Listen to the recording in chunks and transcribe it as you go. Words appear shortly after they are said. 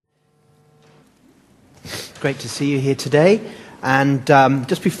Great to see you here today. And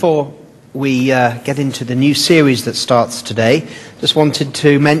just before we get into the new series that starts today, just wanted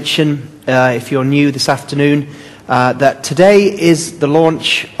to mention, if you're new this afternoon, that today is the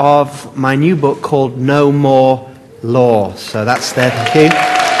launch of my new book called No More Law. So that's there, thank you.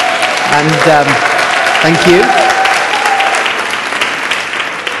 And thank you.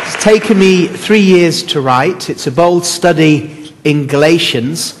 It's taken me 3 years to write. It's a bold study in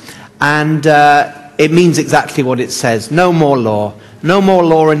Galatians, and it means exactly what it says. No more law. No more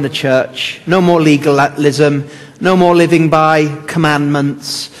law in the church. No more legalism. No more living by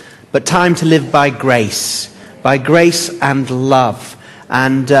commandments. But time to live by grace and love.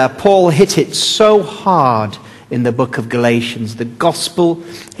 And Paul hit it so hard in the book of Galatians. The gospel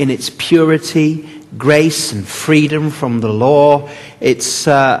in its purity, grace and freedom from the law. It's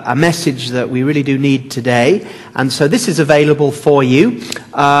a message that we really do need today. And so this is available for you.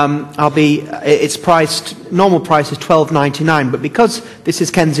 It's priced, normal price is $12.99, but because this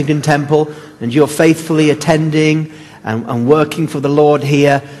is Kensington Temple and you're faithfully attending and working for the Lord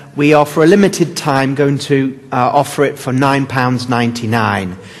here, we are for a limited time going to offer it for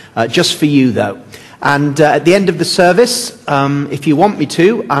 £9.99, just for you though. And at the end of the service, if you want me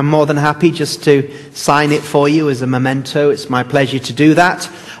to, I'm more than happy just to sign it for you as a memento. It's my pleasure to do that.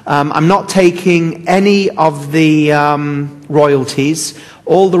 I'm not taking any of the royalties.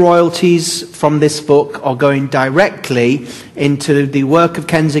 All the royalties from this book are going directly into the work of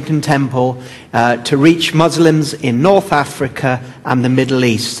Kensington Temple to reach Muslims in North Africa and the Middle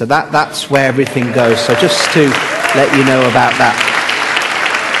East. So that's where everything goes. So just to let you know about that.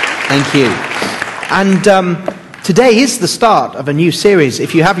 Thank you. And today is the start of a new series.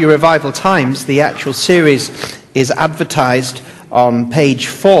 If you have your Revival Times, the actual series is advertised on page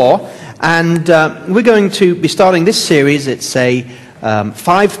 4. And we're going to be starting this series. It's a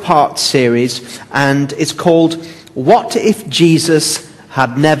 5-part series, and it's called What If Jesus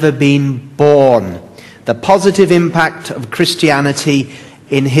Had Never Been Born? The Positive Impact of Christianity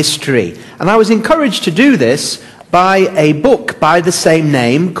in History. And I was encouraged to do this by a book by the same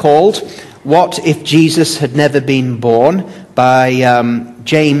name called What If Jesus Had Never Been Born by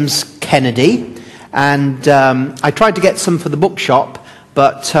James Kennedy. And I tried to get some for the bookshop,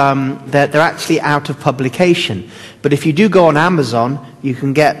 but they're actually out of publication. But if you do go on Amazon, you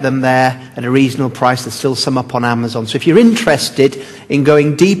can get them there at a reasonable price. There's still some up on Amazon. So if you're interested in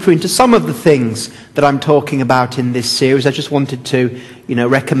going deeper into some of the things that I'm talking about in this series, I just wanted to,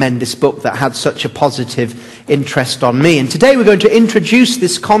 recommend this book that had such a positive interest on me. And today we're going to introduce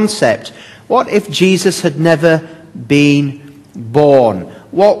this concept. What if Jesus had never been born?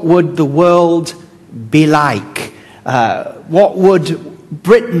 What would the world be like? What would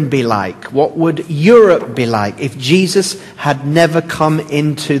Britain be like? What would Europe be like if Jesus had never come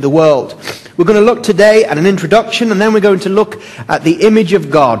into the world? We're going to look today at an introduction, and then we're going to look at the image of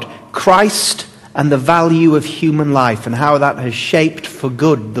God, Christ, and the value of human life and how that has shaped for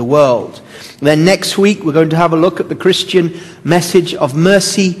good the world. And then next week we're going to have a look at the Christian message of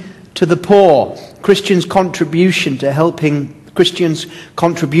mercy to the poor, Christians' contribution to helping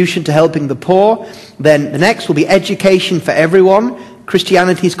the poor. Then the next will be education for everyone,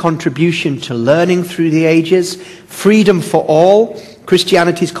 Christianity's contribution to learning through the ages, freedom for all,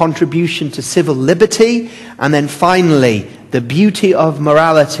 Christianity's contribution to civil liberty, and then finally, the beauty of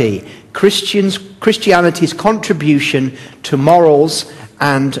morality, Christianity's contribution to morals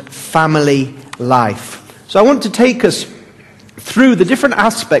and family life. So I want to take us through the different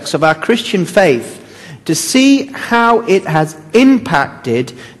aspects of our Christian faith to see how it has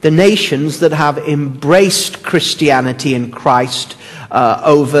impacted the nations that have embraced Christianity and Christ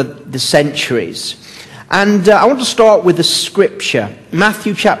over the centuries. And I want to start with the scripture,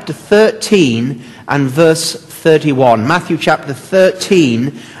 Matthew chapter 13 and verse 31. Matthew chapter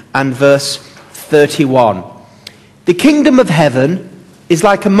 13 and verse 31. The kingdom of heaven is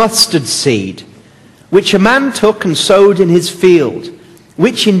like a mustard seed, which a man took and sowed in his field,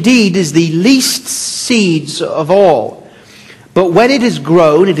 which indeed is the least seeds of all. But when it is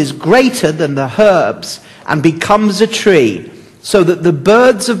grown, it is greater than the herbs and becomes a tree, so that the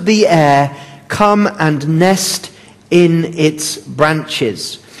birds of the air come and nest in its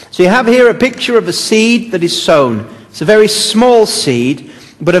branches. So you have here a picture of a seed that is sown. It's a very small seed,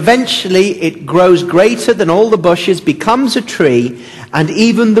 but eventually it grows greater than all the bushes, becomes a tree, and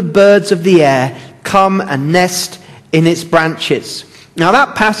even the birds of the air come and nest in its branches. Now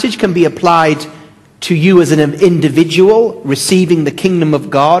that passage can be applied to you as an individual receiving the kingdom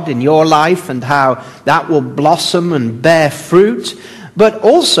of God in your life and how that will blossom and bear fruit. But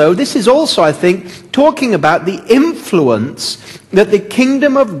also, this is also, I think, talking about the influence that the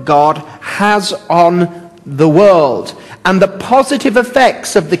kingdom of God has on the world and the positive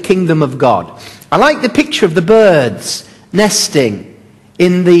effects of the kingdom of God. I like the picture of the birds nesting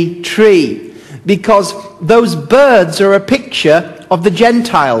in the tree, because those birds are a picture of the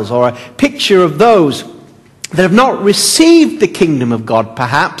Gentiles, or a picture of those that have not received the kingdom of God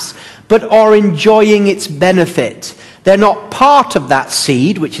perhaps, but are enjoying its benefit. They're not part of that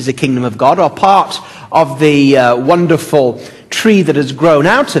seed, which is the kingdom of God, or part of the wonderful tree that has grown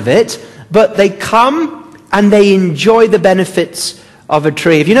out of it, but they come and they enjoy the benefits of a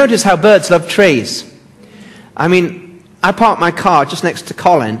tree. Have you noticed how birds love trees? I mean, I park my car just next to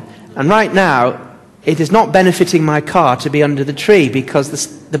Colin, and right now it is not benefiting my car to be under the tree, because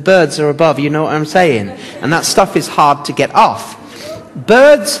the birds are above, you know what I'm saying? And that stuff is hard to get off.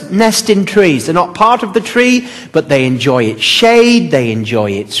 Birds nest in trees. They're not part of the tree, but they enjoy its shade, they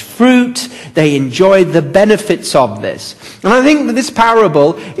enjoy its fruit, they enjoy the benefits of this. And I think that this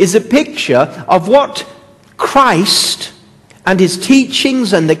parable is a picture of what Christ and his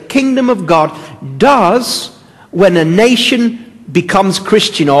teachings and the kingdom of God does when a nation becomes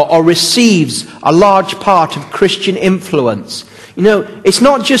Christian, or receives a large part of Christian influence. You know, it's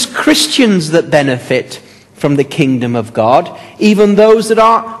not just Christians that benefit from the kingdom of God. Even those that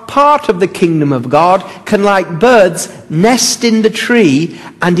are part of the kingdom of God can, like birds, nest in the tree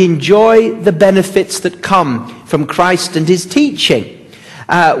and enjoy the benefits that come from Christ and his teaching.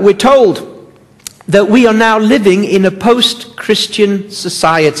 We're told that we are now living in a post-Christian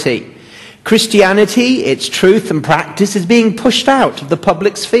society. Christianity, its truth and practice, is being pushed out of the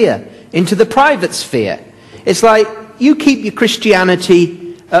public sphere into the private sphere. It's like, you keep your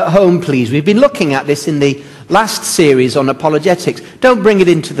Christianity at home, please. We've been looking at this in the last series on apologetics. Don't bring it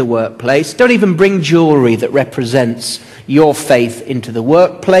into the workplace. Don't even bring jewelry that represents your faith into the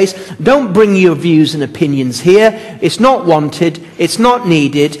workplace. Don't bring your views and opinions here. It's not wanted. It's not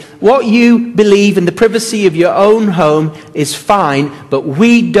needed. What you believe in the privacy of your own home is fine, but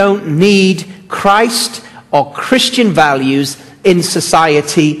we don't need Christ or Christian values in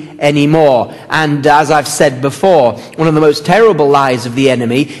society anymore. And as I've said before, one of the most terrible lies of the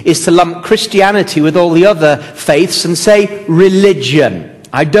enemy is to lump Christianity with all the other faiths and say religion.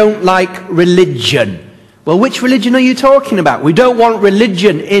 I don't like religion. Well, which religion are you talking about? We don't want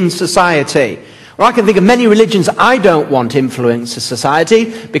religion in society. Well, I can think of many religions I don't want influence in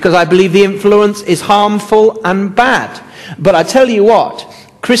society, because I believe the influence is harmful and bad. But I tell you what,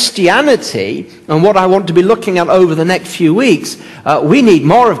 Christianity, and what I want to be looking at over the next few weeks, we need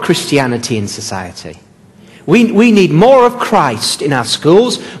more of Christianity in society. We need more of Christ in our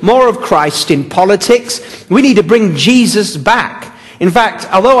schools, more of Christ in politics. We need to bring Jesus back. In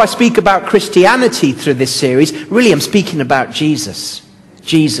fact, although I speak about Christianity through this series, really I'm speaking about Jesus.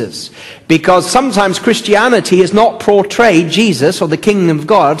 Jesus. Because sometimes Christianity has not portrayed Jesus or the kingdom of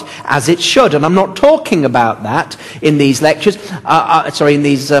God as it should. And I'm not talking about that in these lectures, in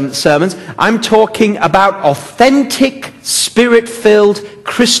these sermons. I'm talking about authentic, spirit-filled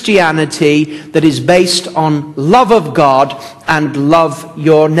Christianity that is based on love of God and love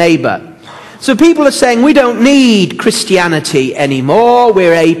your neighbor. So people are saying we don't need Christianity anymore.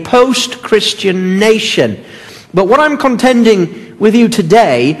 We're a post-Christian nation. But what I'm contending with you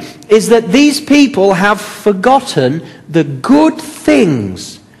today is that these people have forgotten the good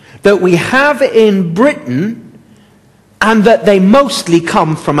things that we have in Britain, and that they mostly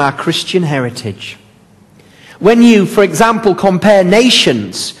come from our Christian heritage. When you, for example, compare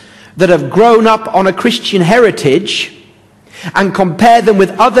nations that have grown up on a Christian heritage and compare them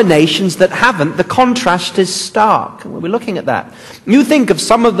with other nations that haven't, the contrast is stark. We're looking at that. You think of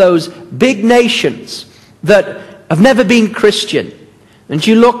some of those big nations that have never been Christian, and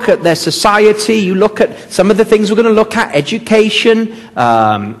you look at their society, you look at some of the things we're going to look at, education,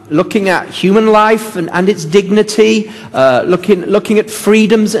 looking at human life and its dignity, looking at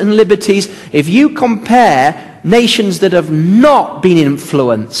freedoms and liberties. If you compare nations that have not been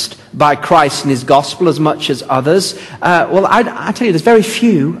influenced by Christ and his gospel as much as others, well, I tell you, there's very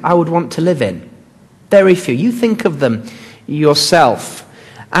few I would want to live in. Very few. You think of them yourself.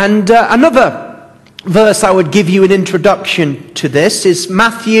 And another verse I would give you an introduction to this is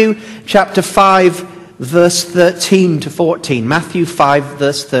Matthew chapter 5, verse 13 to 14. Matthew 5,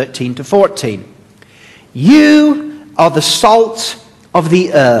 verse 13 to 14. You are the salt of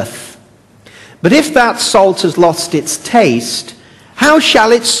the earth. But if that salt has lost its taste, how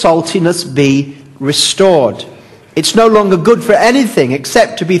shall its saltiness be restored? It's no longer good for anything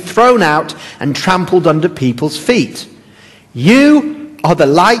except to be thrown out and trampled under people's feet. You are the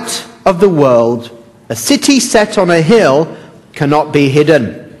light of the world. A city set on a hill cannot be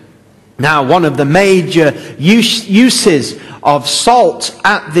hidden. Now, one of the major uses of salt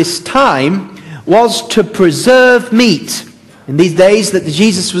at this time was to preserve meat. In these days that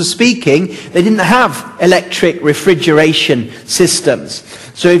Jesus was speaking, they didn't have electric refrigeration systems.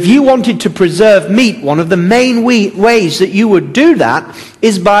 So if you wanted to preserve meat, one of the main ways that you would do that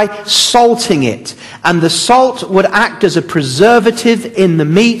is by salting it. And the salt would act as a preservative in the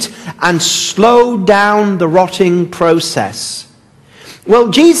meat and slow down the rotting process. Well,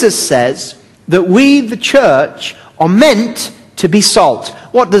 Jesus says that we, the church, are meant to be salt.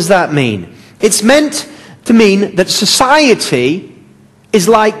 What does that mean? It's meant to mean that society is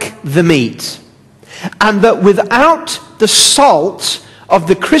like the meat, and that without the salt of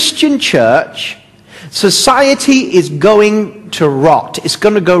the Christian church, society is going to rot. It's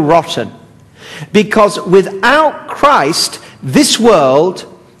going to go rotten. Because without Christ, this world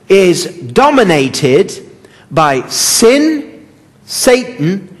is dominated by sin,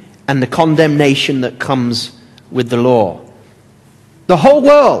 Satan, and the condemnation that comes with the law. The whole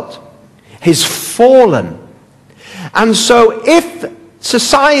world has fallen. And so if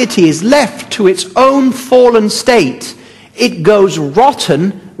society is left to its own fallen state, it goes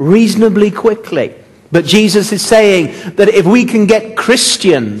rotten reasonably quickly. But Jesus is saying that if we can get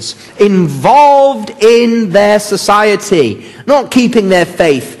Christians involved in their society, not keeping their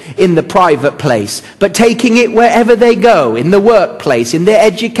faith in the private place, but taking it wherever they go, in the workplace, in their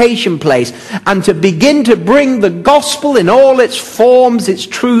education place, and to begin to bring the gospel in all its forms, its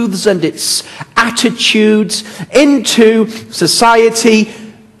truths, and its attitudes into society,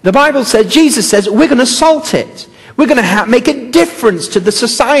 the Bible says, Jesus says, we're going to salt it. We're going to make a difference to the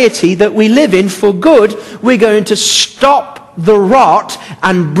society that we live in for good. We're going to stop the rot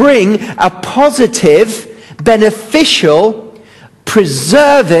and bring a positive, beneficial,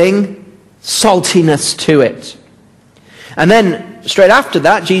 preserving saltiness to it. And then straight after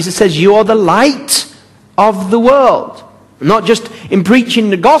that, Jesus says, you are the light of the world. Not just in preaching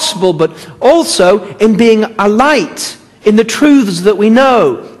the gospel, but also in being a light in the truths that we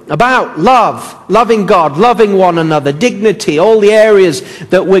know about love, loving God, loving one another, dignity, all the areas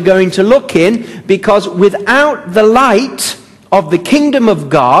that we're going to look in, because without the light of the kingdom of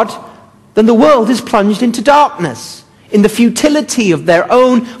God, then the world is plunged into darkness, in the futility of their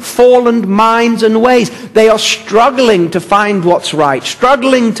own fallen minds and ways. They are struggling to find what's right,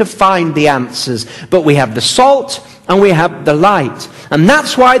 struggling to find the answers. But we have the salt and we have the light. And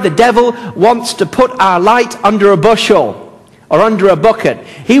that's why the devil wants to put our light under a bushel or under a bucket.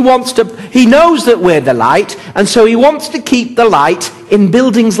 He knows that we're the light, and so he wants to keep the light in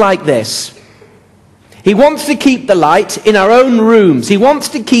buildings like this. He wants to keep the light in our own rooms. He wants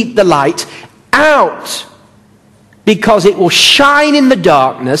to keep the light out, because it will shine in the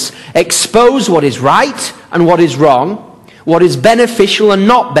darkness, expose what is right and what is wrong, what is beneficial and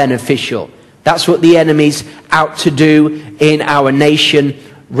not beneficial. That's what the enemy's out to do in our nation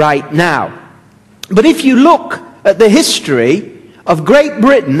right now. But if you look at the history of Great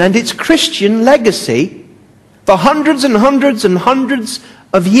Britain and its Christian legacy for hundreds and hundreds and hundreds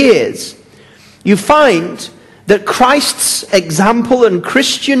of years, you find that Christ's example and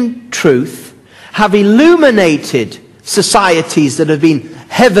Christian truth have illuminated societies that have been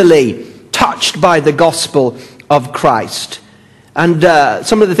heavily touched by the gospel of Christ. And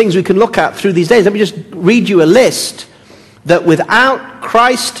some of the things we can look at through these days, let me just read you a list that without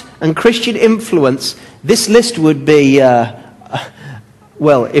Christ and Christian influence, this list would be,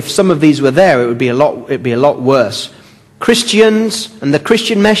 well, if some of these were there, it'd be a lot worse. Christians and the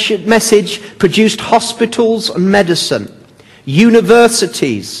Christian message produced hospitals and medicine.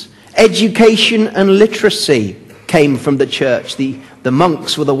 Universities, education and literacy came from the church. The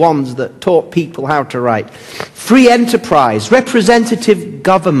monks were the ones that taught people how to write. Free enterprise, representative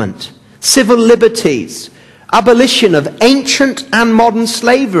government, civil liberties, abolition of ancient and modern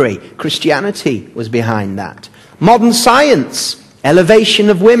slavery. Christianity was behind that. Modern science, elevation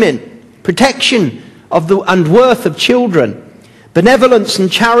of women, protection of and worth of children, benevolence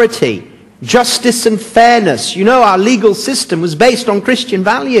and charity, justice and fairness. You know, our legal system was based on Christian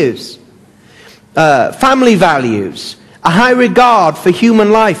values, family values, a high regard for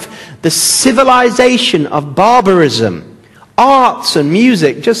human life, the civilization of barbarism, arts and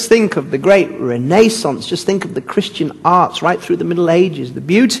music. Just think of the great Renaissance. Just think of the Christian arts right through the Middle Ages, the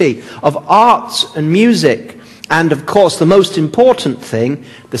beauty of arts and music. And of course, the most important thing,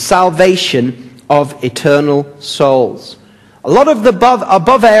 the salvation of eternal souls. A lot of the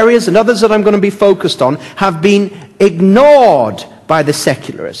above areas and others that I'm going to be focused on have been ignored by the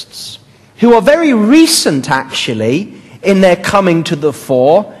secularists, who are very recent actually in their coming to the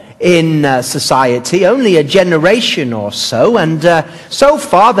fore in society, only a generation or so, and so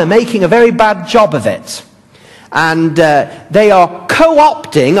far they're making a very bad job of it. And they are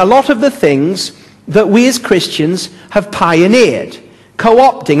co-opting a lot of the things that we as Christians have pioneered.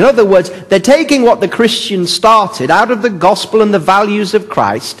 Co-opting. In other words, they're taking what the Christians started out of the gospel and the values of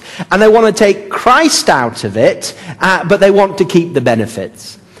Christ, and they want to take Christ out of it, but they want to keep the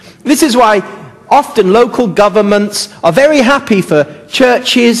benefits. This is why often local governments are very happy for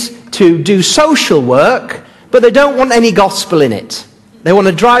churches to do social work, but they don't want any gospel in it. They want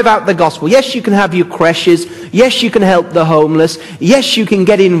to drive out the gospel. Yes, you can have your creches. Yes, you can help the homeless. Yes, you can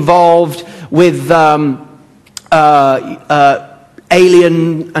get involved with not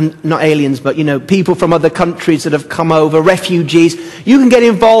aliens, but, people from other countries that have come over, refugees. You can get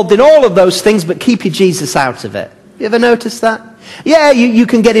involved in all of those things, but keep your Jesus out of it. You ever notice that? Yeah, you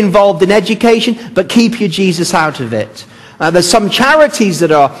can get involved in education, but keep your Jesus out of it. There's some charities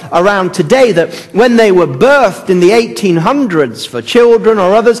that are around today that when they were birthed in the 1800s for children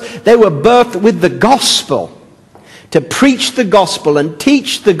or others, they were birthed with the gospel, to preach the gospel and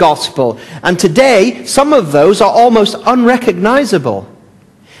teach the gospel. And today, some of those are almost unrecognizable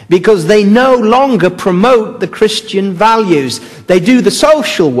because they no longer promote the Christian values. They do the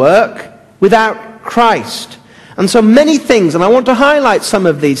social work without Christ. And so many things, and I want to highlight some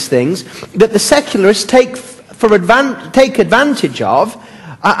of these things, that the secularists take advantage of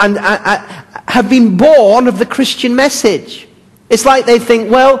and have been born of the Christian message. It's like they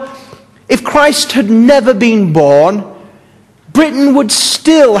think, well, if Christ had never been born, Britain would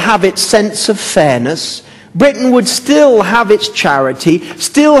still have its sense of fairness. Britain would still have its charity,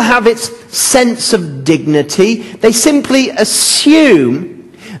 still have its sense of dignity. They simply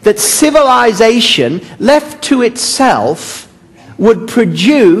assume that civilization left to itself would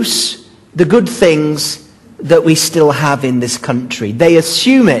produce the good things that we still have in this country. They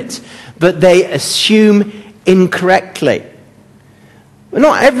assume it, but they assume incorrectly.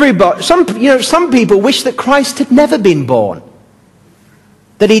 Not everybody. Some people wish that Christ had never been born.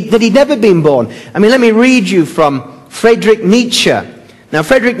 That he'd never been born. Let me read you from Friedrich Nietzsche. Now,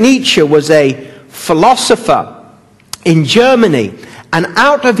 Friedrich Nietzsche was a philosopher in Germany, and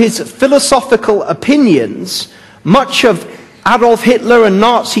out of his philosophical opinions, much of Adolf Hitler and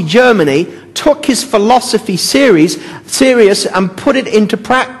Nazi Germany took his philosophy serious and put it into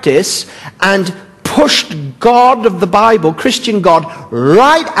practice and pushed God of the Bible, Christian God,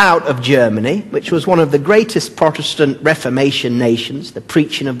 right out of Germany, which was one of the greatest Protestant Reformation nations, the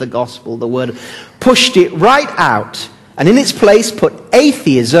preaching of the gospel, the word, pushed it right out, and in its place put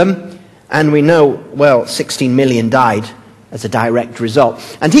atheism, and we know, 16 million died as a direct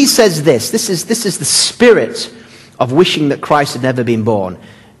result. And he says this is the spirit of wishing that Christ had never been born.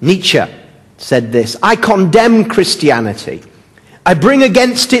 Nietzsche said this: I condemn Christianity. I bring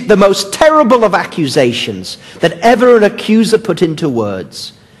against it the most terrible of accusations that ever an accuser put into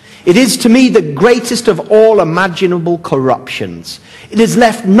words. It is to me the greatest of all imaginable corruptions. It has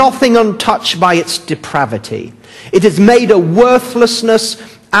left nothing untouched by its depravity. It has made a worthlessness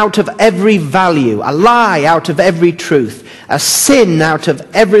out of every value, a lie out of every truth, a sin out of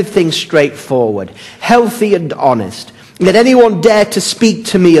everything straightforward, healthy and honest. Let anyone dare to speak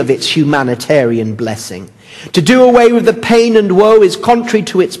to me of its humanitarian blessing. To do away with the pain and woe is contrary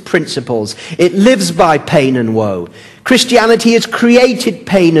to its principles. It lives by pain and woe. Christianity has created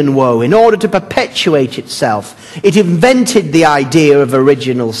pain and woe in order to perpetuate itself. It invented the idea of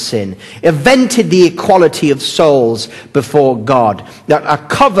original sin, invented the equality of souls before God, a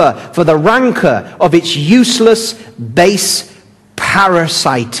cover for the rancor of its useless, base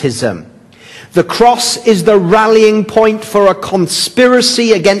parasitism. The cross is the rallying point for a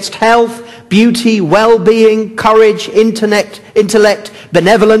conspiracy against health, beauty, well-being, courage, intellect,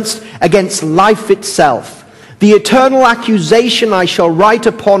 benevolence, against life itself. The eternal accusation I shall write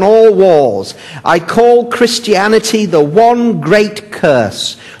upon all walls. I call Christianity the one great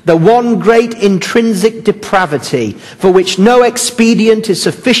curse, the one great intrinsic depravity, for which no expedient is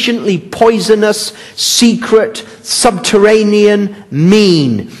sufficiently poisonous, secret, subterranean,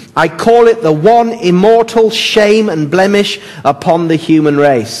 mean. I call it the one immortal shame and blemish upon the human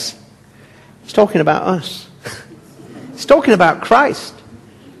race. He's talking about us. He's talking about Christ.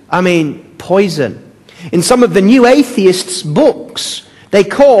 Poison. In some of the new atheists' books, they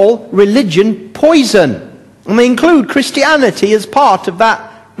call religion poison. And they include Christianity as part of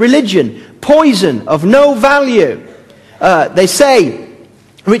that religion. Poison of no value. They say,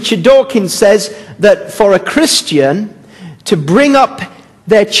 Richard Dawkins says that for a Christian to bring up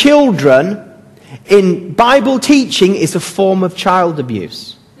their children in Bible teaching is a form of child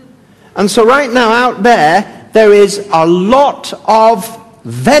abuse. And so right now out there is a lot of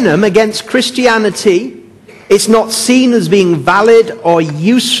venom against Christianity. It's not seen as being valid or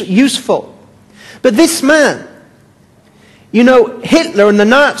useful. But this man, You know, Hitler and the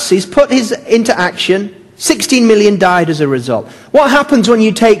Nazis put his into action. 16 million died as a result. What happens when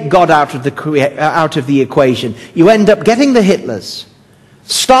you take God out of the equation? You end up getting the Hitlers.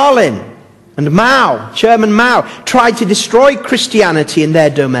 Stalin and Mao, Chairman Mao, tried to destroy Christianity in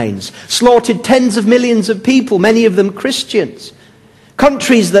their domains, slaughtered tens of millions of people, many of them Christians.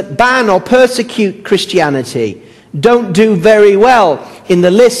 Countries that ban or persecute Christianity don't do very well in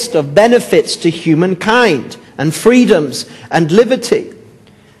the list of benefits to humankind and freedoms and liberty.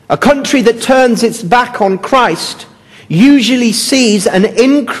 A country that turns its back on Christ usually sees an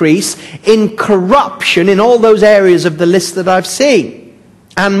increase in corruption in all those areas of the list that I've seen,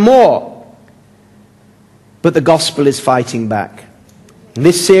 and more. But the gospel is fighting back. In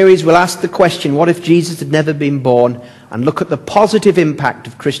this series, we'll ask the question, what if Jesus had never been born? And look at the positive impact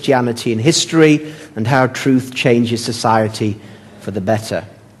of Christianity in history and how truth changes society for the better.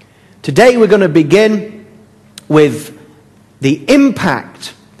 Today we're going to begin with the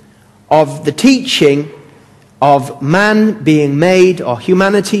impact of the teaching of man being made, or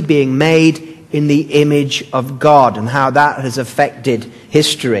humanity being made in the image of God, and how that has affected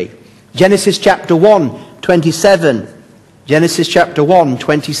history. Genesis chapter 1, 27. Genesis chapter 1,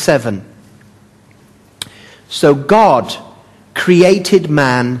 27. So God created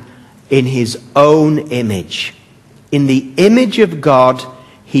man in his own image. In the image of God,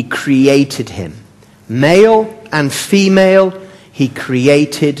 he created him. Male and female, he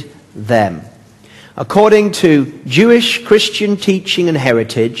created them. According to Jewish Christian teaching and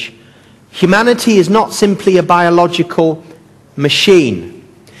heritage, humanity is not simply a biological machine.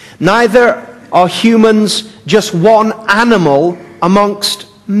 Neither are humans just one animal amongst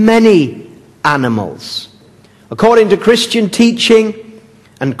many animals. According to Christian teaching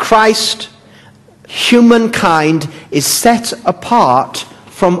and Christ, humankind is set apart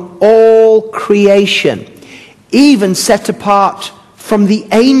from all creation, even set apart from the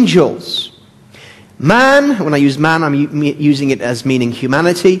angels. Man, when I use man, I'm using it as meaning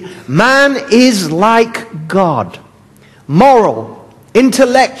humanity. Man is like God, moral,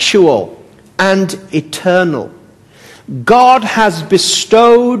 intellectual, and eternal. God has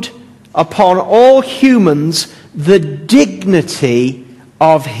bestowed upon all humans the dignity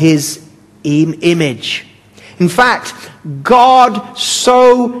of his image. In fact, God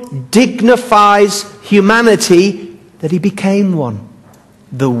so dignifies humanity that he became one.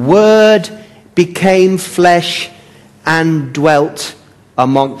 The Word became flesh and dwelt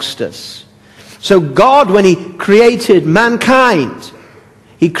amongst us. So God, when he created mankind,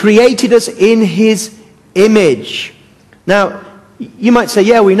 he created us in his image. Now, you might say,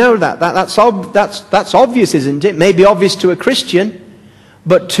 yeah, we know that. That's obvious, isn't it? Maybe obvious to a Christian,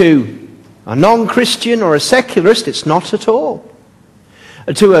 but to a non-Christian or a secularist, it's not at all.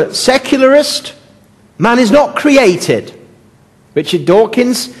 To a secularist, man is not created. Richard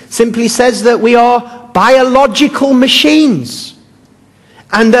Dawkins simply says that we are biological machines,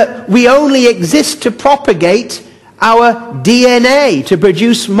 and that we only exist to propagate our DNA, to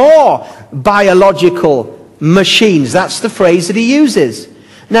produce more biological machines. That's the phrase that he uses.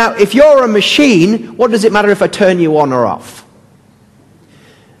 Now, if you're a machine, what does it matter if I turn you on or off?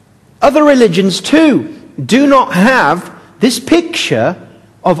 Other religions too do not have this picture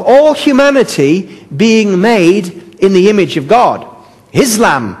of all humanity being made in the image of God.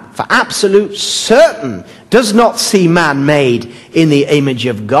 Islam, for absolute certain, does not see man made in the image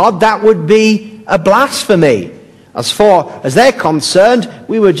of God. That would be a blasphemy. As far as they're concerned,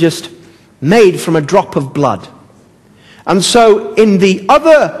 we were just made from a drop of blood. And so in the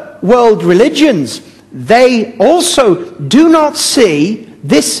other world religions, they also do not see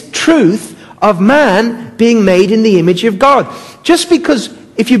this truth of man being made in the image of God. Just because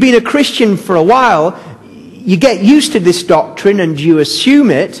if you've been a Christian for a while, you get used to this doctrine and you assume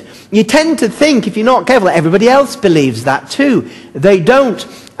it, you tend to think, if you're not careful, everybody else believes that too. They don't.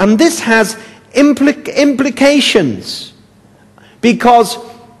 And this has implications, because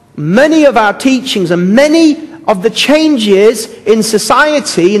many of our teachings and many of the changes in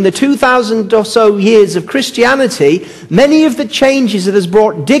society in the 2,000 or so years of Christianity, many of the changes that has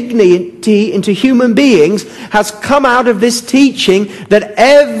brought dignity into human beings has come out of this teaching that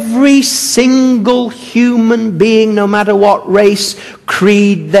every single human being, no matter what race,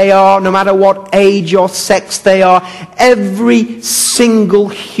 creed they are, no matter what age or sex they are, every single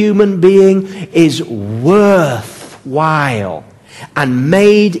human being is worthwhile and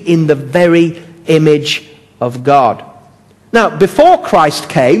made in the very image of God. Now, before Christ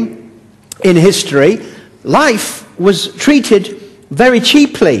came in history, life was treated very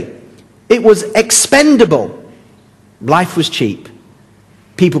cheaply. It was expendable. Life was cheap.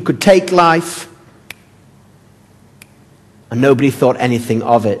 People could take life. and nobody thought anything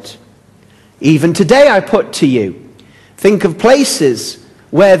of it. Even today, I put to you, think of places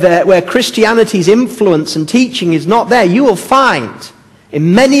where Christianity's influence and teaching is not there. You will find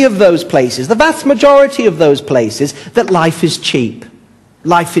in many of those places, the vast majority of those places, that life is cheap.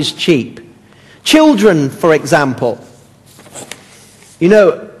 Life is cheap. Children, for example. You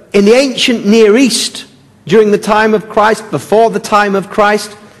know, in the ancient Near East, during the time of Christ, before the time of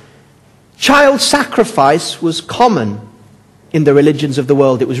Christ, child sacrifice was common in the religions of the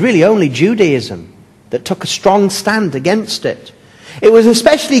world. It was really only Judaism that took a strong stand against it. It was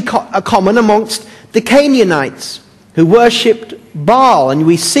especially common amongst the Canaanites, who worshipped Baal. And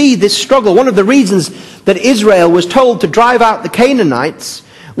we see this struggle. One of the reasons that Israel was told to drive out the Canaanites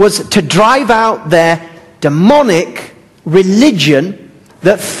was to drive out their demonic religion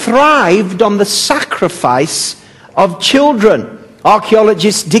that thrived on the sacrifice of children.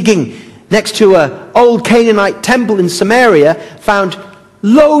 Archaeologists digging next to an old Canaanite temple in Samaria found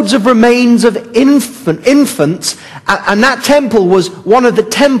loads of remains of infants, and that temple was one of the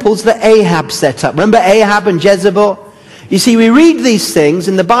temples that Ahab set up. Remember Ahab and Jezebel? You see, we read these things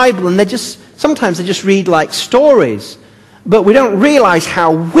in the Bible, and sometimes they just read like stories, but we don't realize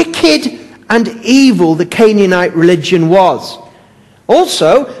how wicked and evil the Canaanite religion was.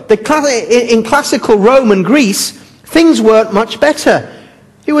 Also, in classical Rome and Greece, things weren't much better.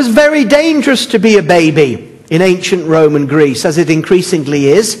 It was very dangerous to be a baby in ancient Rome and Greece, as it increasingly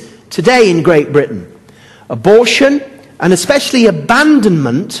is today in Great Britain. Abortion, and especially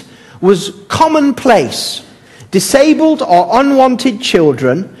abandonment, was commonplace. Disabled or unwanted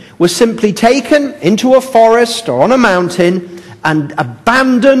children were simply taken into a forest or on a mountain and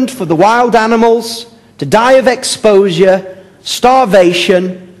abandoned for the wild animals to die of exposure,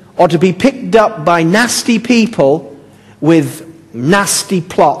 starvation, or to be picked up by nasty people with nasty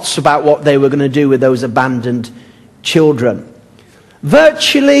plots about what they were going to do with those abandoned children.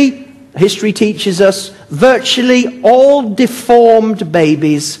 Virtually, history teaches us, virtually all deformed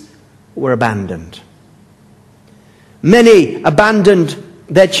babies were abandoned. Many abandoned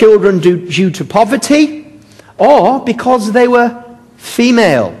their children due to poverty or because they were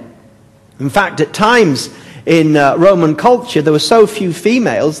female. In fact, at times in Roman culture, there were so few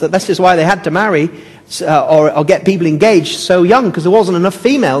females that this is why they had to marry or get people engaged so young, because there wasn't enough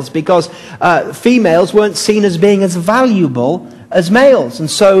females, because females weren't seen as being as valuable as males, and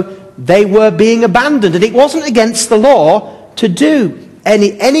so they were being abandoned. And it wasn't against the law to do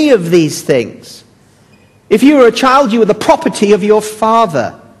any of these things. If you were a child, you were the property of your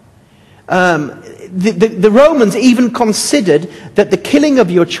father. The Romans even considered that the killing of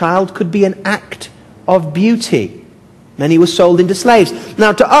your child could be an act of beauty. Many were sold into slaves.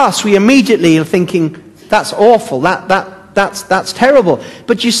 Now, to us, we immediately are thinking, that's awful, that's terrible.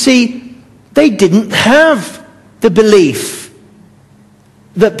 But you see, they didn't have the belief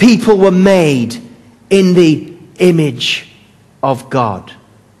that people were made in the image of God.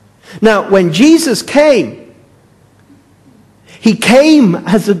 Now, when Jesus came, he came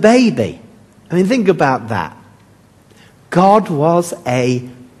as a baby. I mean, think about that. God was a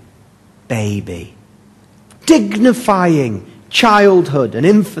baby, dignifying childhood and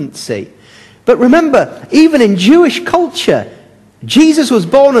infancy. But remember, even in Jewish culture, Jesus was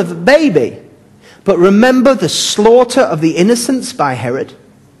born as a baby. But remember the slaughter of the innocents by Herod?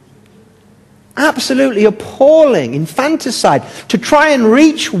 Absolutely appalling infanticide to try and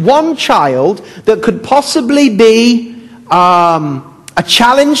reach one child that could possibly be a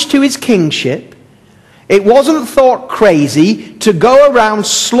challenge to his kingship. It wasn't thought crazy to go around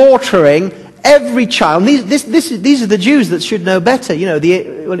slaughtering every child. These are the Jews that should know better, you know,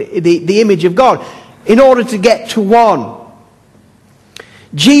 the image of God, in order to get to one.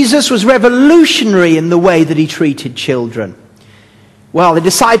 Jesus was revolutionary in the way that he treated children. While the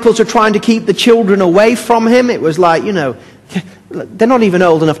disciples were trying to keep the children away from him, it was like, you know, they're not even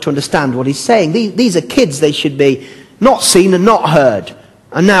old enough to understand what he's saying. These are kids, they should be not seen and not heard.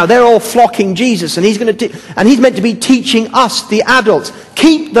 And now they're all flocking Jesus, and he's meant to be teaching us, the adults,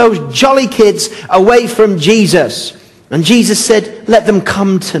 keep those jolly kids away from Jesus. And Jesus said, let them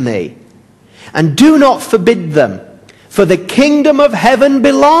come to me, and do not forbid them, for the kingdom of heaven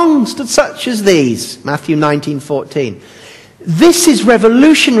belongs to such as these. Matthew 19:14. This is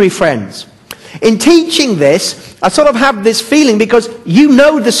revolutionary, friends. In teaching this, I sort of have this feeling, because you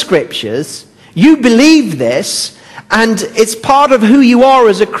know the scriptures, you believe this, and it's part of who you are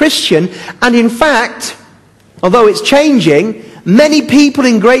as a Christian. And in fact, although it's changing, many people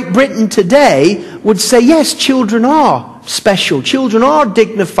in Great Britain today would say, yes, children are special, children are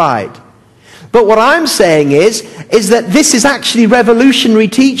dignified. But what I'm saying is that this is actually revolutionary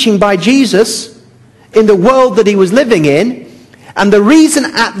teaching by Jesus. in the world that he was living in. And the reason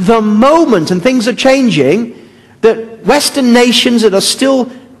at the moment, and things are changing, that Western nations that are still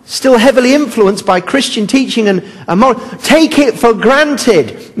heavily influenced by Christian teaching and moral, take it for granted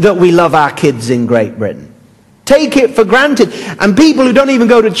that we love our kids in Great Britain. Take it for granted. And people who don't even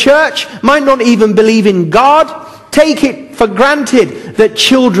go to church, might not even believe in God, take it for granted that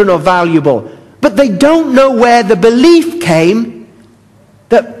children are valuable. But they don't know where the belief came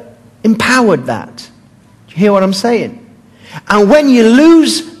that empowered that. Do you hear what I'm saying? And when you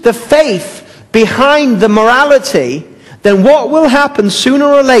lose the faith behind the morality, then what will happen sooner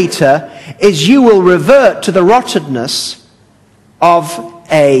or later is you will revert to the rottenness of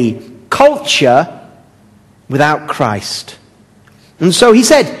a culture without Christ. And so he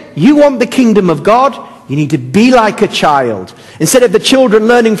said, you want the kingdom of God, you need to be like a child. Instead of the children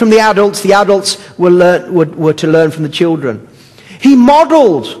learning from the adults were to learn from the children. He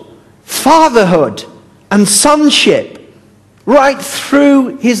modeled fatherhood and sonship right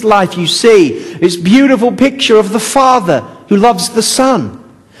through his life. You see this beautiful picture of the father who loves the son,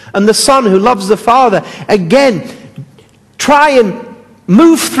 and the son who loves the father. Again, try and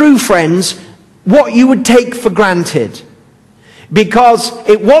move through, friends, what you would take for granted. Because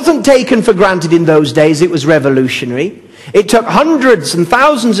it wasn't taken for granted in those days, it was revolutionary. It took hundreds and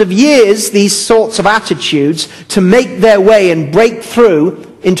thousands of years, these sorts of attitudes, to make their way and break through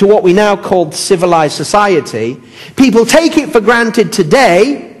into what we now call civilized society. People take it for granted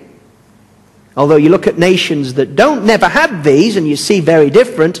today, although you look at nations that never had these, and you see very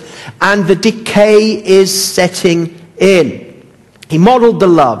different, and the decay is setting in. He modeled the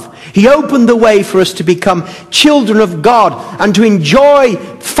love. He opened the way for us to become children of God and to enjoy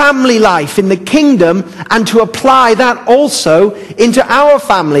family life in the kingdom and to apply that also into our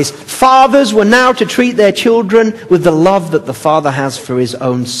families. Fathers were now to treat their children with the love that the Father has for his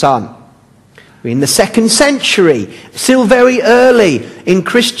own Son. We're in the 2nd century, still very early in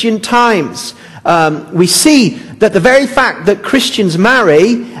Christian times. We see that the very fact that Christians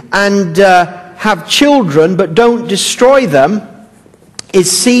marry and have children but don't destroy them is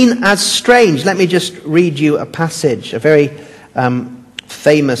seen as strange. Let me just read you a passage, a very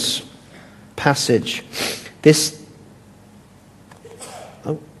famous passage.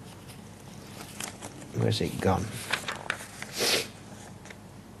 Where's it gone?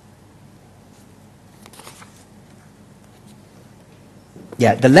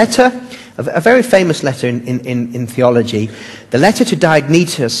 Yeah, the letter, a very famous letter in theology, the letter to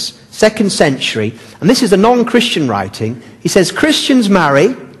Diognetus, 2nd century, and this is a non-Christian writing. He says, Christians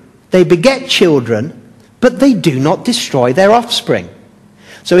marry, they beget children, but they do not destroy their offspring.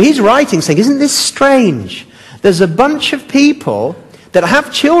 So he's writing saying, isn't this strange? There's a bunch of people that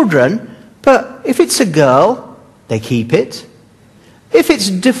have children, but if it's a girl, they keep it. If it's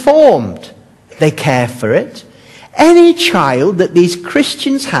deformed, they care for it. Any child that these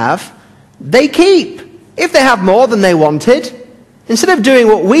Christians have, they keep. If they have more than they wanted, instead of doing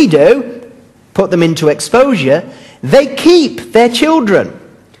what we do, put them into exposure, they keep their children.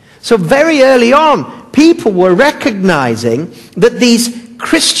 So very early on, people were recognizing that these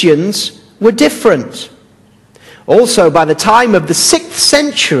Christians were different. Also, by the time of the 6th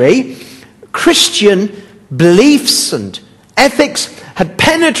century, Christian beliefs and ethics had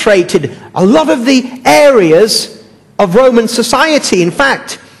penetrated a lot of the areas of Roman society. In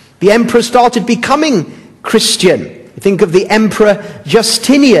fact, the emperor started becoming Christian. Think of the Emperor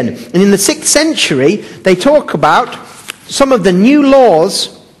Justinian. And in the 6th century, they talk about some of the new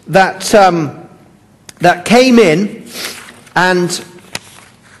laws that came in, and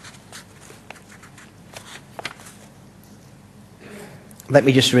let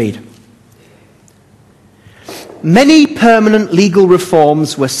me just read. Many permanent legal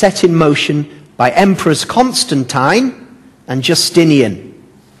reforms were set in motion by Emperors Constantine and Justinian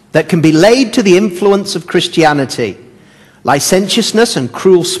that can be laid to the influence of Christianity. Licentiousness and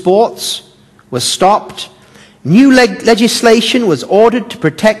cruel sports were stopped. New legislation was ordered to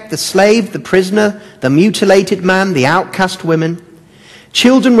protect the slave, the prisoner, the mutilated man, the outcast women.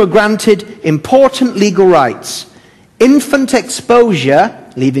 Children were granted important legal rights. Infant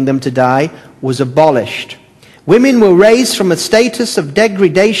exposure, leaving them to die, was abolished. Women were raised from a status of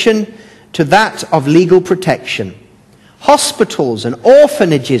degradation to that of legal protection. Hospitals and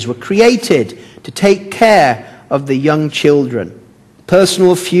orphanages were created to take care of the young children.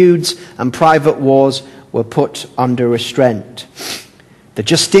 Personal feuds and private wars were put under restraint. The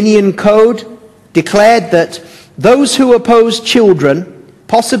Justinian Code declared that those who opposed children,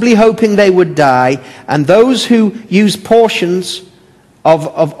 possibly hoping they would die, and those who use portions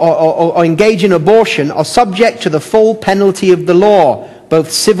or engage in abortion are subject to the full penalty of the law, both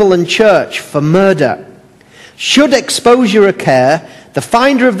civil and church, for murder. Should exposure occur, the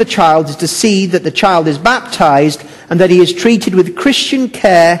finder of the child is to see that the child is baptized and that he is treated with Christian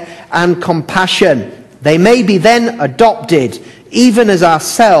care and compassion. They may be then adopted, even as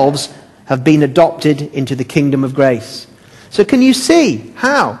ourselves have been adopted into the kingdom of grace. So can you see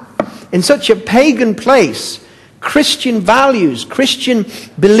how, in such a pagan place, Christian values, Christian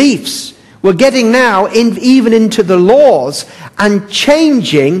beliefs were getting now even into the laws and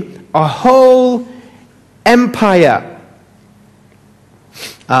changing a whole empire.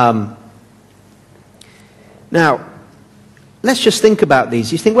 Now, let's just think about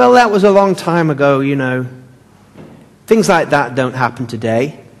these. You think, well, that was a long time ago, you know. Things like that don't happen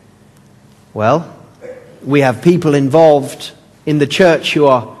today. Well, we have people involved in the church who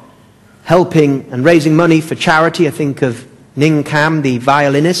are helping and raising money for charity. I think of Ning Kam, the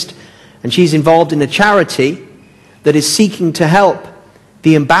violinist, and she's involved in a charity that is seeking to help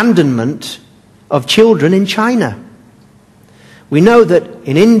the abandonment of children in China. We know that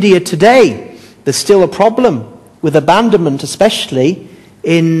in India today, there's still a problem with abandonment, especially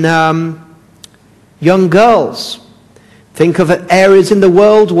in young girls. Think of areas in the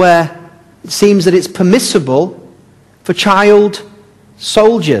world where it seems that it's permissible for child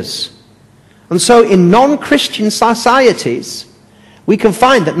soldiers. And so in non-Christian societies, we can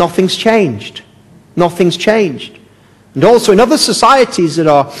find that nothing's changed. Nothing's changed. And also in other societies that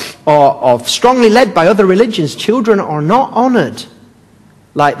are strongly led by other religions, children are not honored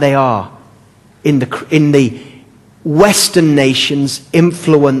like they are in the Western nations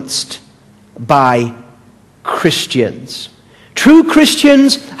influenced by Christians. True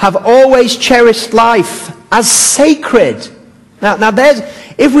Christians have always cherished life as sacred. Now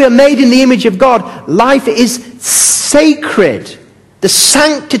if we are made in the image of God, life is sacred. The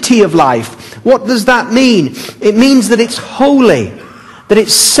sanctity of life. What does that mean? It means that it's holy, that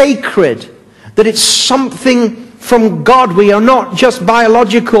it's sacred, that it's something from God. We are not just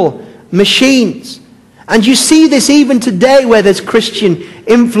biological machines. And you see this even today where there's Christian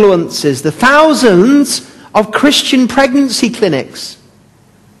influences. The thousands of Christian pregnancy clinics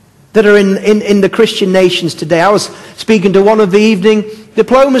that are in the Christian nations today. I was speaking to one of the evening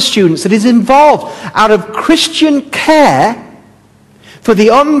diploma students that is involved out of Christian care for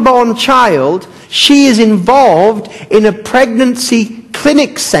the unborn child. She is involved in a pregnancy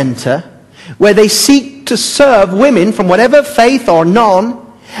clinic center where they seek to serve women from whatever faith or none,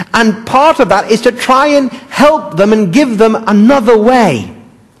 and part of that is to try and help them and give them another way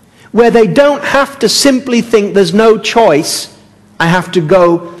where they don't have to simply think there's no choice, I have to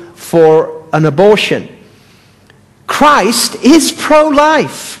go for an abortion. Christ is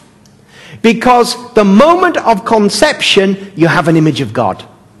pro-life. Because the moment of conception, you have an image of God.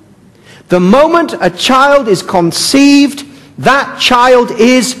 The moment a child is conceived, that child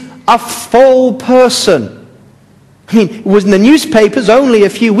is a full person. I mean, it was in the newspapers only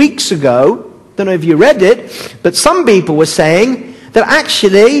a few weeks ago, don't know if you read it, but some people were saying that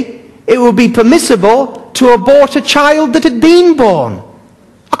actually it would be permissible to abort a child that had been born.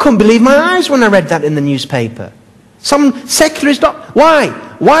 I couldn't believe my eyes when I read that in the newspaper. Some secularist doctor. Why?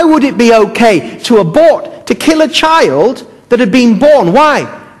 Why would it be okay to abort, to kill a child that had been born? Why?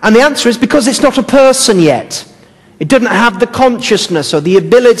 And the answer is because it's not a person yet. It doesn't have the consciousness or the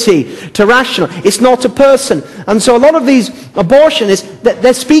ability to rationalize. It's not a person. And so a lot of these abortionists,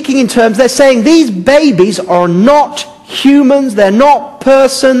 they're speaking in terms, they're saying these babies are not humans, they're not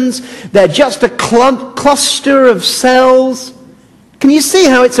persons, they're just a cluster of cells. Can you see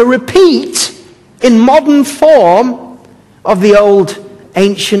how it's a repeat in modern form of the old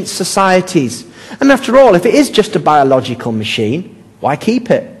ancient societies? And after all, if it is just a biological machine, why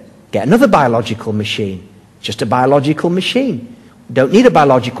keep it? Get another biological machine. Just a biological machine. We don't need a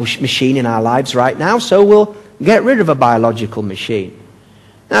biological machine in our lives right now, so we'll get rid of a biological machine.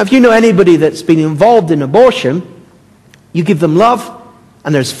 Now, if you know anybody that's been involved in abortion, you give them love,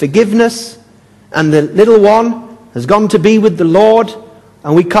 and there's forgiveness, and the little one has gone to be with the Lord,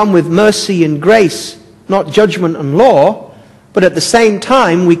 and we come with mercy and grace, not judgment and law, but at the same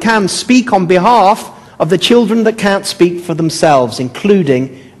time we can speak on behalf of the children that can't speak for themselves,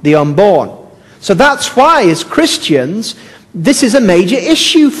 including the unborn. So that's why, as Christians, this is a major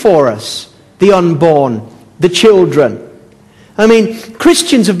issue for us, the unborn, the children. I mean,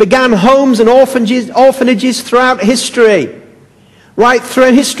 Christians have begun homes and orphanages throughout history. Right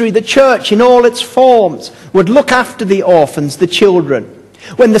through history, the church in all its forms would look after the orphans, the children.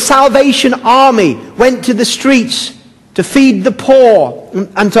 When the Salvation Army went to the streets to feed the poor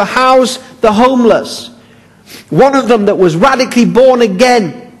and to house the homeless, one of them that was radically born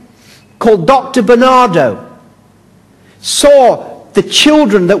again, called Dr. Bernardo, saw the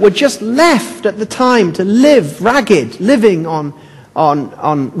children that were just left at the time to live ragged, living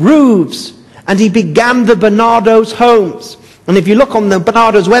on roofs. And he began the Barnardo's homes. And if you look on the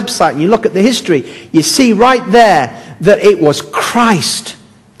Barnardo's website and you look at the history, you see right there that it was Christ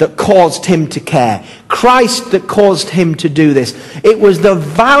that caused him to care. Christ that caused him to do this. It was the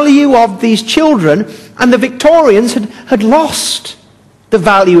value of these children, and the Victorians had lost the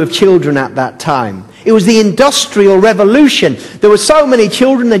value of children at that time. It was the Industrial Revolution. There were so many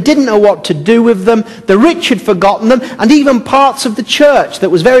children, they didn't know what to do with them. The rich had forgotten them, and even parts of the church that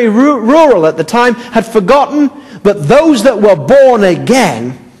was very rural at the time had forgotten. But those that were born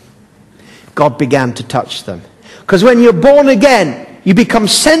again, God began to touch them. Because when you're born again, you become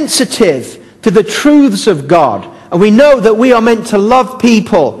sensitive to the truths of God. And we know that we are meant to love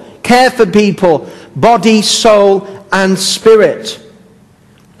people, care for people, body, soul, and spirit.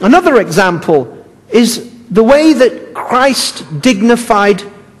 Another example is the way that Christ dignified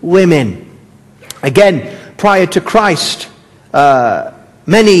women. Again, prior to Christ,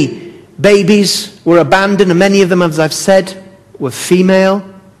 many babies were abandoned, and many of them, as I've said, were female,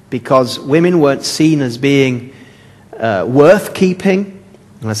 because women weren't seen as being worth keeping.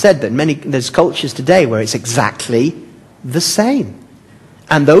 And I said that there's cultures today where it's exactly the same.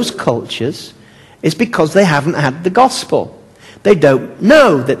 And those cultures is because they haven't had the gospel. They don't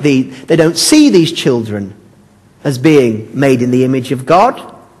know that they don't see these children as being made in the image of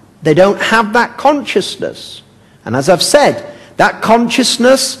God. They don't have that consciousness. And as I've said, that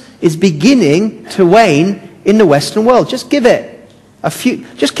consciousness is beginning to wane in the Western world. Just give it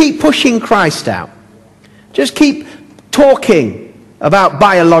just keep pushing Christ out. Just keep talking about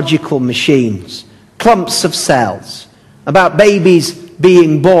biological machines, clumps of cells, about babies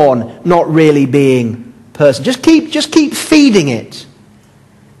being born, not really being person. Just keep feeding it.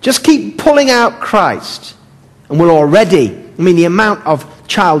 Just keep pulling out Christ. And we're already, the amount of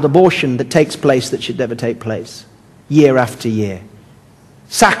child abortion that takes place that should never take place, year after year,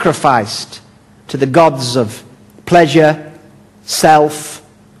 sacrificed to the gods of pleasure, self,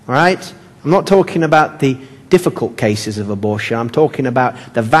 all right? I'm not talking about the difficult cases of abortion. I'm talking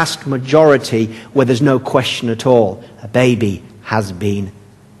about the vast majority where there's no question at all. A baby has been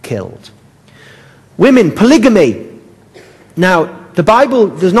killed. Women, polygamy. Now, the Bible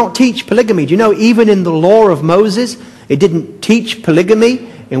does not teach polygamy. Do you know, even in the law of Moses, it didn't teach polygamy.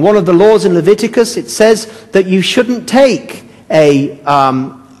 In one of the laws in Leviticus, it says that you shouldn't take a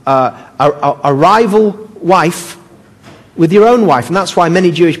rival wife with your own wife. And that's why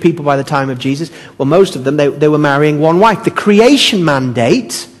many Jewish people by the time of Jesus, well, most of them, they were marrying one wife. The creation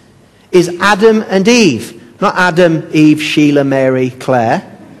mandate is Adam and Eve. Not Adam, Eve, Sheila, Mary, Claire.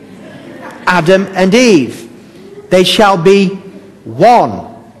 Adam and Eve. They shall be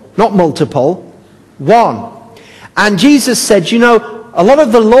one. Not multiple. One. And Jesus said, a lot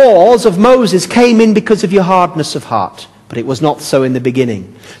of the laws of Moses came in because of your hardness of heart. But it was not so in the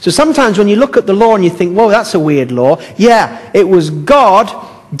beginning. So sometimes when you look at the law and you think, whoa, that's a weird law. Yeah, it was God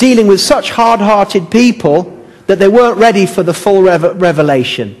dealing with such hard-hearted people that they weren't ready for the full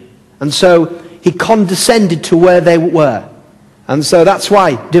revelation. And so he condescended to where they were. And so that's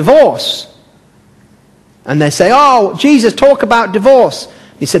why divorce. And they say, oh, Jesus, talk about divorce.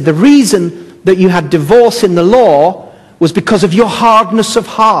 He said the reason that you had divorce in the law was because of your hardness of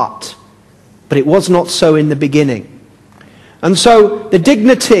heart. But it was not so in the beginning. And so the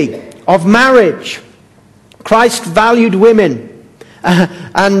dignity of marriage. Christ valued women.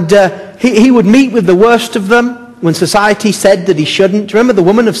 He would meet with the worst of them when society said that he shouldn't. Do you remember the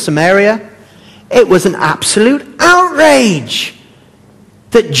woman of Samaria? It was an absolute outrage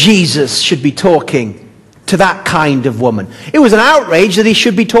that Jesus should be talking to that kind of woman. It was an outrage that he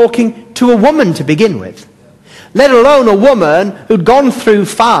should be talking to a woman to begin with. Let alone a woman who'd gone through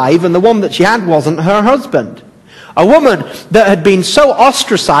 5 and the one that she had wasn't her husband. A woman that had been so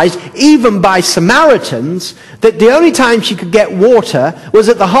ostracized, even by Samaritans, that the only time she could get water was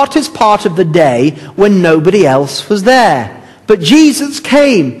at the hottest part of the day when nobody else was there. But Jesus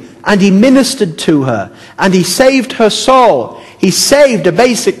came and he ministered to her and he saved her soul. He saved a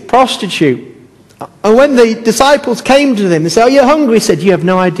basic prostitute. And when the disciples came to him, they said, "Are you hungry?" He said, "You have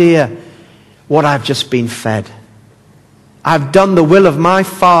no idea what I've just been fed. I've done the will of my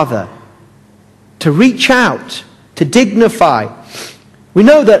Father." To reach out, to dignify. We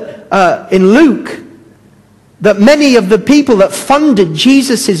know that in Luke, that many of the people that funded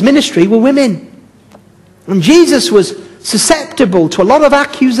Jesus' ministry were women. And Jesus was susceptible to a lot of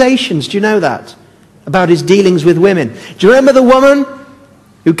accusations. Do you know that? About his dealings with women. Do you remember the woman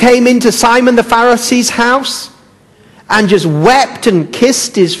who came into Simon the Pharisee's house and just wept and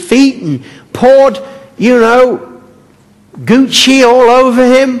kissed his feet and poured, Gucci all over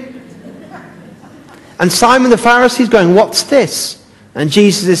him. And Simon the Pharisee is going, what's this? And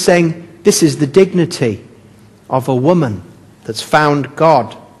Jesus is saying, this is the dignity of a woman that's found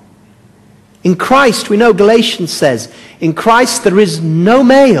God. In Christ, we know Galatians says, in Christ there is no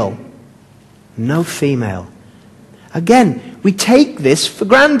male, no female. Again, we take this for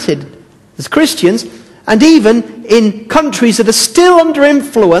granted as Christians, and even in countries that are still under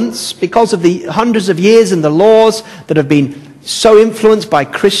influence because of the hundreds of years and the laws that have been so influenced by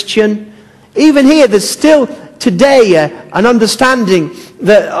Christian, even here there's still today an understanding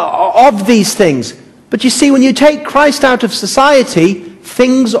of these things. But you see, when you take Christ out of society,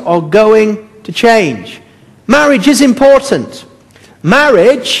 things are going to change. Marriage is important.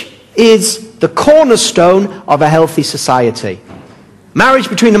 Marriage is the cornerstone of a healthy society. Marriage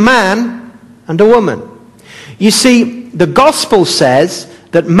between a man and a woman. You see, the gospel says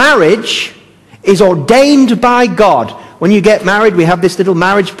that marriage is ordained by God. When you get married, we have this little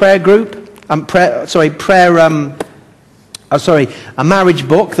marriage prayer group, a marriage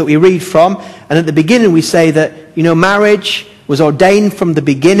book that we read from. And at the beginning we say that, marriage was ordained from the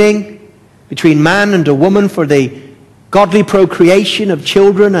beginning between man and a woman for the godly procreation of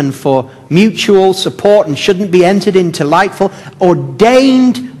children and for mutual support, and shouldn't be entered into lightful.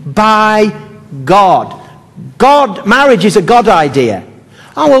 Ordained by God. Marriage is a God idea.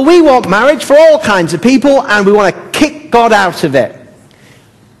 Oh, well, we want marriage for all kinds of people, and we want to kick God out of it.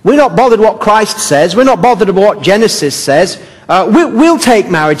 We're not bothered what Christ says. We're not bothered about what Genesis says. We'll take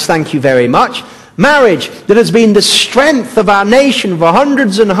marriage, thank you very much. Marriage that has been the strength of our nation for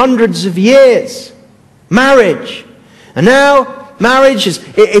hundreds and hundreds of years. Marriage. And now, marriage is,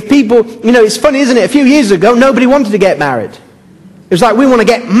 if people, it's funny, isn't it? A few years ago, nobody wanted to get married. It was like, we want to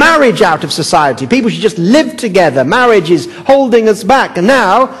get marriage out of society. People should just live together. Marriage is holding us back. And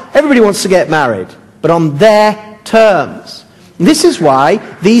now, everybody wants to get married, but on their terms. And this is why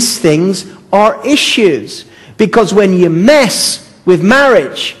these things are issues. Because when you mess with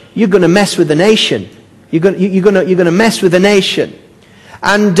marriage, you're going to mess with the nation. You're going to mess with the nation.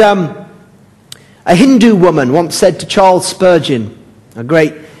 And a Hindu woman once said to Charles Spurgeon, a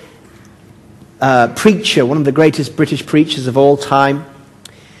great preacher, one of the greatest British preachers of all time,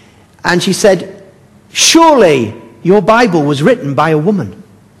 and she said, surely your Bible was written by a woman.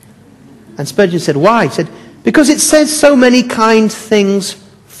 And Spurgeon said, why? He said, because it says so many kind things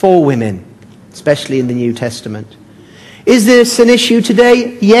for women, especially in the New Testament. Is this an issue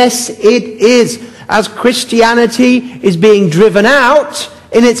today? Yes, it is. As Christianity is being driven out,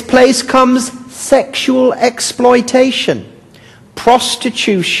 in its place comes sexual exploitation,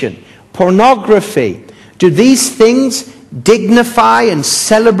 prostitution, pornography. Do these things dignify and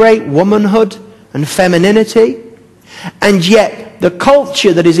celebrate womanhood and femininity? And yet, the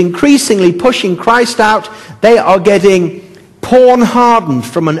culture that is increasingly pushing Christ out, they are getting porn hardened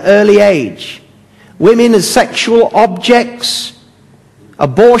from an early age. Women as sexual objects,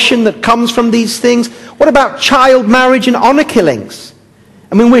 abortion that comes from these things. What about child marriage and honor killings?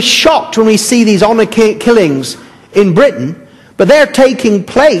 I mean, we're shocked when we see these honor killings in Britain, but they're taking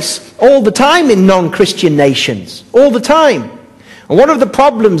place all the time in non-Christian nations, all the time. And one of the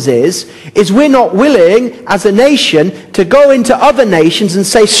problems is we're not willing as a nation to go into other nations and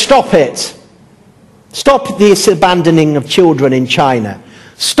say, stop it. Stop this abandoning of children in China.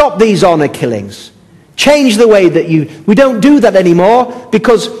 Stop these honor killings. Change the way that we don't do that anymore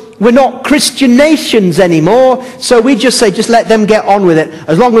because we're not Christian nations anymore. So we just say, just let them get on with it.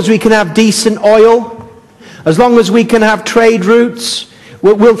 As long as we can have decent oil, as long as we can have trade routes,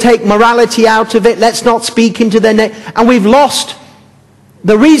 we'll take morality out of it. Let's not speak into their name. And we've lost.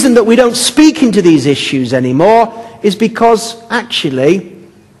 The reason that we don't speak into these issues anymore is because actually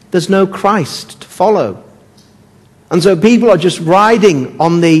there's no Christ to follow. And so people are just riding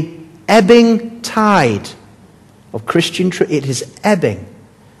on the ebbing tide of Christian truth. It is ebbing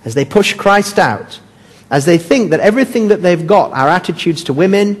as they push Christ out, as they think that everything that they've got, our attitudes to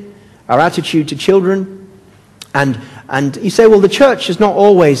women, our attitude to children, and you say, well, the church has not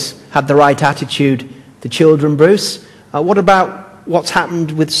always had the right attitude to children, Bruce. What about what's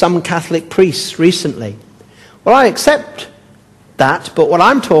happened with some Catholic priests recently? Well, I accept that, but what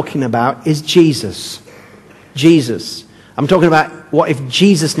I'm talking about is Jesus. Jesus. I'm talking about what if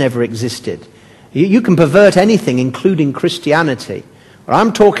Jesus never existed. You can pervert anything, including Christianity. But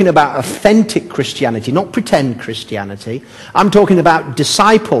I'm talking about authentic Christianity, not pretend Christianity. I'm talking about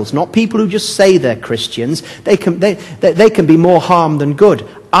disciples, not people who just say they're Christians. They can be more harm than good.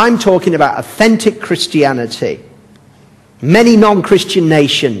 I'm talking about authentic Christianity. Many non-Christian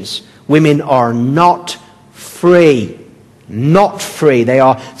nations, women are not free. Not free. They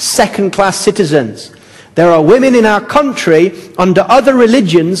are second-class citizens. There are women in our country under other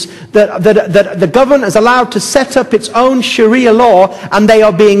religions that the government has allowed to set up its own Sharia law, and they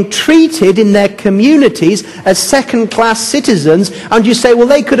are being treated in their communities as second-class citizens. And you say, well,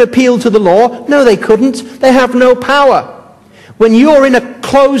 they could appeal to the law. No, they couldn't. They have no power. When you're in a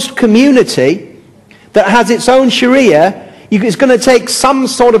closed community that has its own Sharia, it's going to take some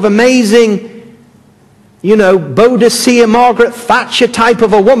sort of amazing, Boadicea, Margaret Thatcher type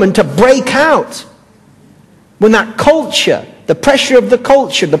of a woman to break out. When that culture, the pressure of the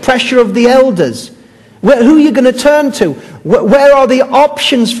culture, the pressure of the elders, who are you going to turn to? Where are the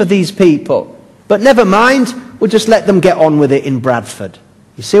options for these people? But never mind, we'll just let them get on with it in Bradford.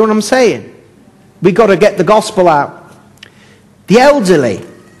 You see what I'm saying? We've got to get the gospel out. The elderly,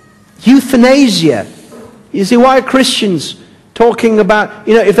 euthanasia. You see, why are Christians talking about,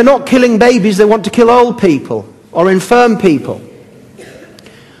 if they're not killing babies, they want to kill old people or infirm people?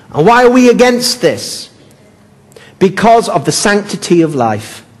 And why are we against this? Because of the sanctity of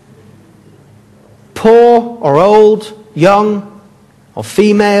life. Poor or old, young or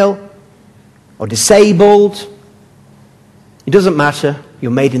female or disabled, it doesn't matter.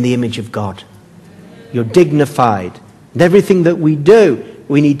 You're made in the image of God. You're dignified. And everything that we do,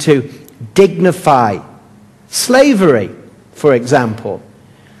 we need to dignify. Slavery, for example.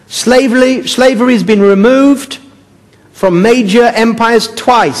 Slavery has been removed from major empires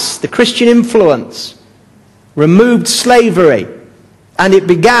twice. The Christian influence removed slavery, and it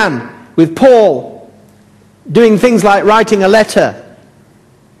began with Paul doing things like writing a letter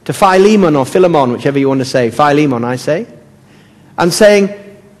to Philemon or Philemon, whichever you want to say, Philemon I say, and saying,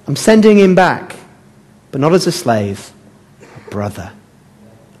 I'm sending him back, but not as a slave, a brother.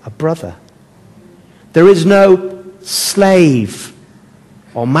 A brother. There is no slave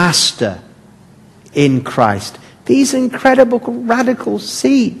or master in Christ. These incredible radical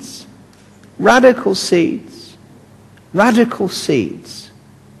seeds. Radical seeds. Radical seeds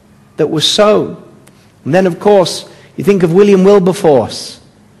that were sown. And then, of course, you think of William Wilberforce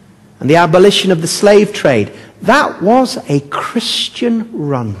and the abolition of the slave trade. That was a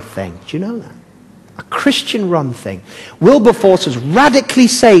Christian-run thing. Do you know that? A Christian-run thing. Wilberforce was radically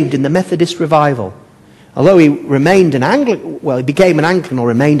saved in the Methodist revival. Although he remained an Anglican, he became an Anglican or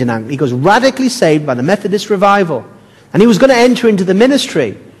remained an Anglican. He was radically saved by the Methodist revival. And he was going to enter into the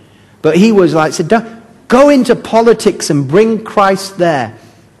ministry. But he was said, go into politics and bring Christ there.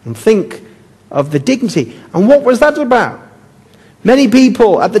 And think of the dignity. And what was that about? Many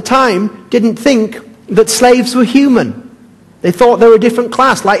people at the time didn't think that slaves were human. They thought they were a different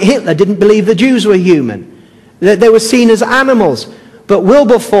class. Like Hitler didn't believe the Jews were human. That they were seen as animals. But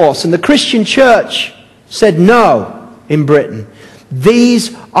Wilberforce and the Christian church said no in Britain.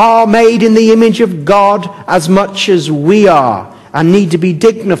 These are made in the image of God as much as we are and need to be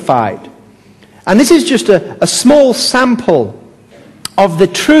dignified. And this is just a small sample of the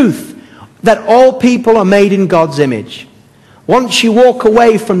truth that all people are made in God's image. Once you walk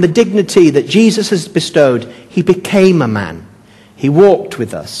away from the dignity that Jesus has bestowed, he became a man. He walked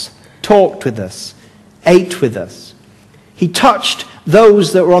with us, talked with us, ate with us. He touched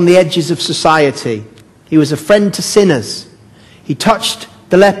those that were on the edges of society. He was a friend to sinners. He touched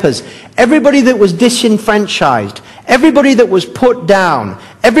the lepers. Everybody that was disenfranchised, everybody that was put down,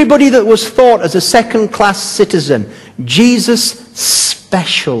 everybody that was thought as a second-class citizen, Jesus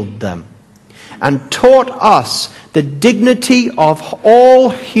specialed them and taught us the dignity of all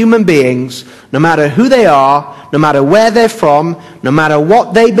human beings, no matter who they are, no matter where they're from, no matter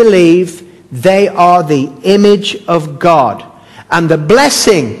what they believe, they are the image of God. And the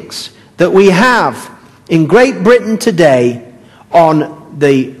blessings that we have in Great Britain today on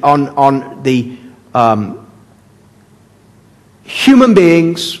the human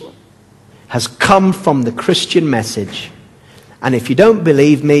beings has come from the Christian message. And if you don't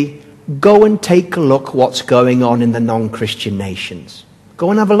believe me, go and take a look what's going on in the non-Christian nations. Go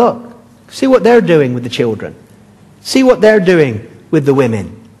and have a look. See what they're doing with the children. See what they're doing with the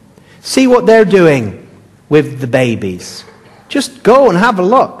women. See what they're doing with the babies. Just go and have a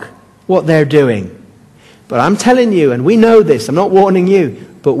look what they're doing. But I'm telling you, and we know this, I'm not warning you,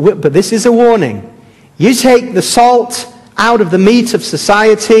 but this is a warning. You take the salt out of the meat of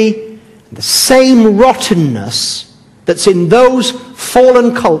society, the same rottenness that's in those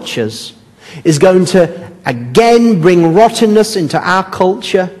fallen cultures is going to again bring rottenness into our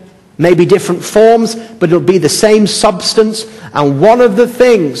culture. Maybe different forms, but it'll be the same substance. And one of the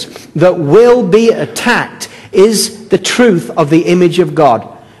things that will be attacked is the truth of the image of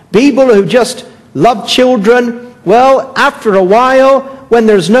God. People who just love children, well, after a while, when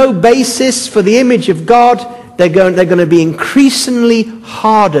there's no basis for the image of God, they're going to be increasingly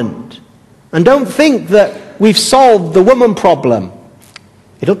hardened And don't think that we've solved the woman problem.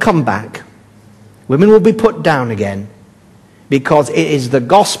 It'll come back. Women will be put down again, because it is the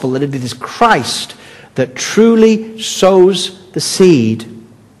gospel, that it is Christ that truly sows the seed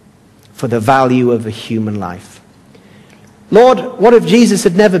for the value of a human life. Lord, what if Jesus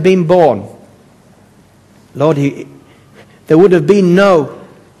had never been born? Lord, there would have been no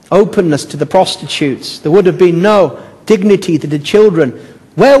openness to the prostitutes. There would have been no dignity to the children.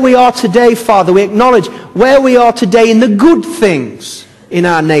 Where we are today, Father, we acknowledge where we are today in the good things in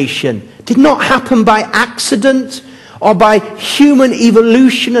our nation did not happen by accident or by human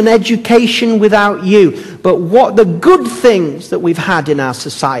evolution and education without you, but what the good things that we've had in our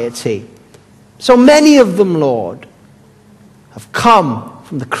society. So many of them, Lord, have come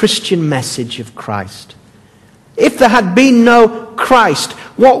from the Christian message of Christ. If there had been no Christ,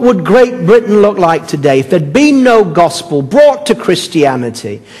 what would Great Britain look like today? If there'd been no gospel brought to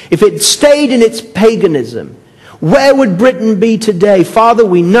Christianity, if it stayed in its paganism, where would Britain be today? Father,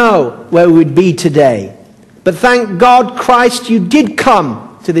 we know where we'd be today. But thank God, Christ, you did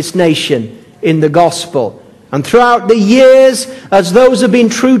come to this nation in the gospel. And throughout the years, as those have been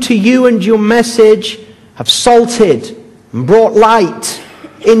true to you and your message, have salted and brought light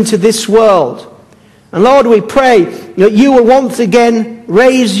into this world. And Lord, we pray that you will once again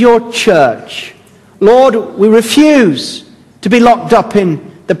raise your church. Lord, we refuse to be locked up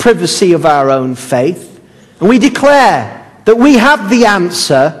in the privacy of our own faith. And we declare that we have the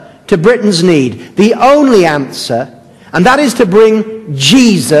answer to Britain's need, the only answer, and that is to bring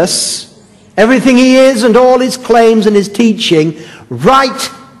Jesus, everything he is and all his claims and his teaching, right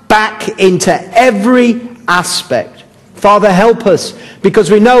back into every aspect. Father, help us,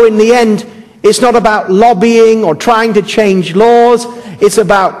 because we know in the end it's not about lobbying or trying to change laws. It's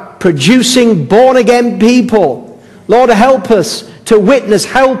about producing born-again people. Lord, help us to witness,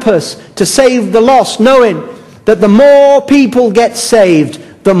 help us to save the lost, knowing that the more people get saved,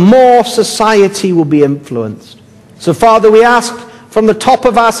 the more society will be influenced. So, Father, we ask from the top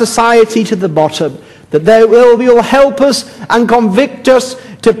of our society to the bottom that you'll help us and convict us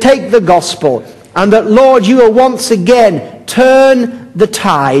to take the gospel, and that, Lord, you will once again turn the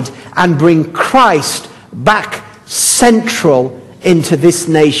tide and bring Christ back central into this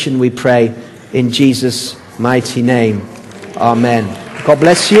nation, we pray, in Jesus' mighty name. Amen. God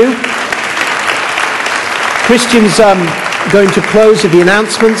bless you. Christians, going to close with the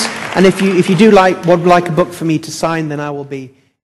announcements, and if you do would like a book for me to sign, then I will be